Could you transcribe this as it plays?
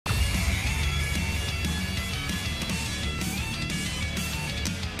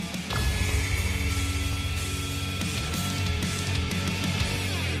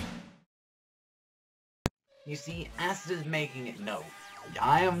You see, Asta's making it known.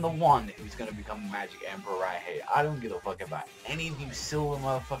 I am the one who's gonna become Magic Emperor right here. I don't give a fuck about any of you silver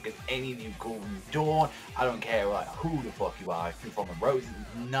motherfuckers, any of you Golden Dawn. I don't care like who the fuck you are. If you're from the Roses,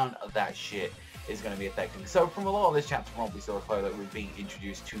 none of that shit is going to be affecting. So from a lot of this chapter one, we saw Clover that we're being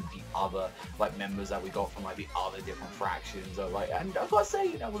introduced to the other like members that we got from like the other different fractions of like, and I've got to say,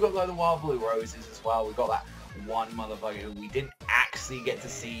 you know, we got like the Wild Blue Roses as well. We got that one motherfucker who we didn't actually get to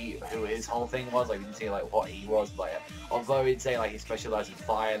see who his whole thing was. Like we didn't see like what he was. Like although he'd say like he specialized in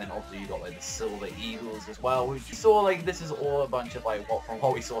fire, and then obviously you got like the Silver Eagles as well. We saw like this is all a bunch of like what from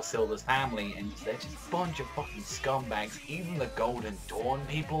what we saw Silver's family, and they're just a bunch of fucking scumbags. Even the Golden Dawn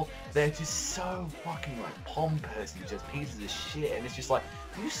people, they're just so fucking like pompous and just pieces of shit. And it's just like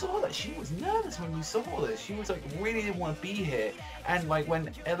you saw that she was nervous when you saw this. She was like really didn't want to be here. And like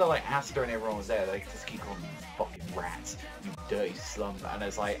whenever like Asta and everyone was there, they just keep calling them fucking rats, you dirty slum. And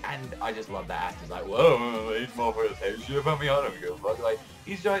it's like, and I just love that Asta's like, whoa, he's more for his shit about me, I don't give a fuck. Like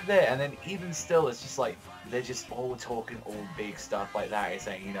he's right there. And then even still, it's just like they're just all talking all big stuff like that. It's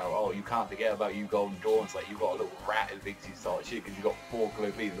saying, you know, oh, you can't forget about you Golden Dawns. Like you got a little rat who thinks you start shit because you got 4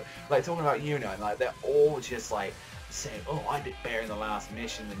 clear people. Like talking about you now, and like they're all just like saying, oh, I did better in the last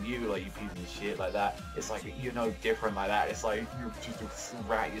mission than you, like you piece of shit like that. It's like you're no different like that. It's like you're just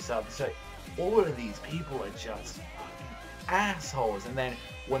a rat yourself. It's like all of these people are just fucking assholes. And then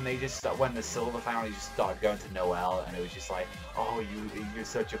when they just when the Silver family just started going to Noelle, and it was just like, oh, you're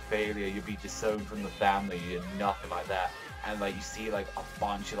such a failure, you'll be disowned from the family and nothing like that. And like you see like a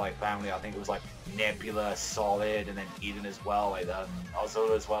bunch of like family, I think it was like Nebula, Solid, and then Eden as well, like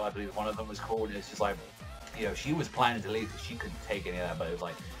Azula as well, I believe one of them was called. And it's just like, you know, she was planning to leave because she couldn't take any of that, but it was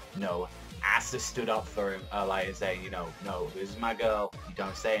like, no. Asta stood up for him, like, and saying, you know, no, this is my girl, you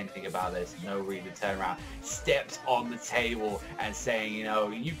don't say anything about this, no reason to turn around, steps on the table and saying, you know,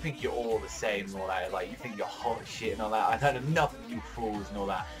 you think you're all the same and all that, like, you think you're hot shit and all that, I've had enough of you fools and all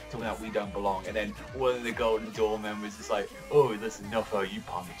that, talking about we don't belong. And then one of the Golden Dawn members is like, oh, that's enough, oh, you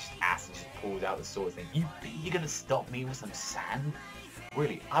punk, Asta just pulls out the sword thing, you think you're gonna stop me with some sand?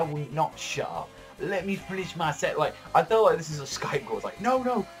 Really, I will not shut up. Let me finish my set. Like, I feel like this is a Skype call. It's like,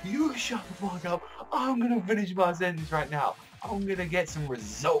 no, you shut the fuck up. I'm gonna finish my sentence right now. I'm gonna get some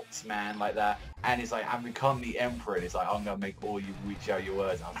results, man, like that. And it's like, I've become the Emperor. And it's like, I'm gonna make all you reach out your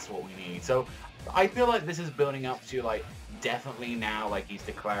words. That's what we need. So, I feel like this is building up to, like, definitely now, like, he's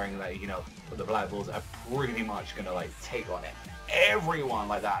declaring that, you know, the Black Bulls are pretty much gonna, like, take on it. Everyone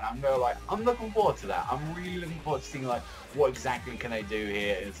like that, and I'm going like, I'm looking forward to that. I'm really looking forward to seeing like what exactly can they do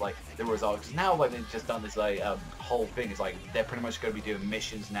here. It's like the results. Because now like they've just done this like whole thing. It's like they're pretty much going to be doing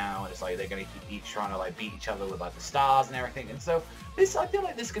missions now, and it's like they're going to keep each trying to like beat each other with like the stars and everything. And so this, I feel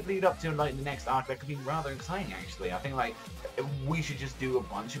like this could lead up to like the next arc that could be rather exciting actually. I think like we should just do a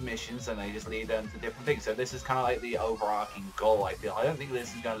bunch of missions and they just lead them to different things. So this is kind of like the overarching goal. I feel. I don't think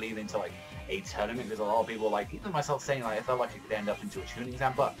this is going to lead into like a tournament, because a lot of people, like even myself, saying like I felt like it could end up into a tuning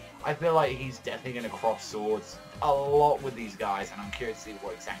exam, but I feel like he's definitely going to cross swords a lot with these guys, and I'm curious to see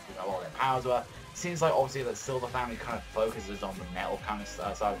what exactly a lot of their powers were. Seems like obviously the Silver family kind of focuses on the metal kind of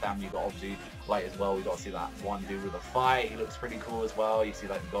side of the family. You got obviously like as well, we got to see that one dude with a fire, he looks pretty cool as well. You see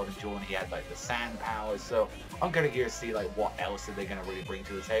like the Golden Dawn, he had like the sand powers. So I'm kind of curious to see like what else are they going to really bring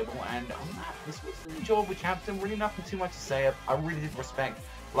to the table. And on that, this was an enjoyable chapter. Really nothing too much to say. I really did respect,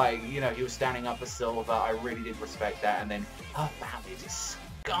 like, you know, he was standing up for Silver. I really did respect that. And then her family is just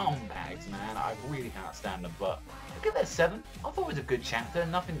scumbags, man. I really can't stand them. But I give that 7. I thought it was a good chapter.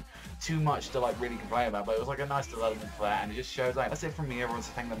 Nothing too much to like really complain about, but it was like a nice development for that. And it just shows like, that's it from me, everyone.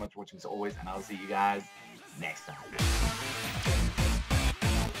 So thank you very much for watching as always, and I'll see you guys next time.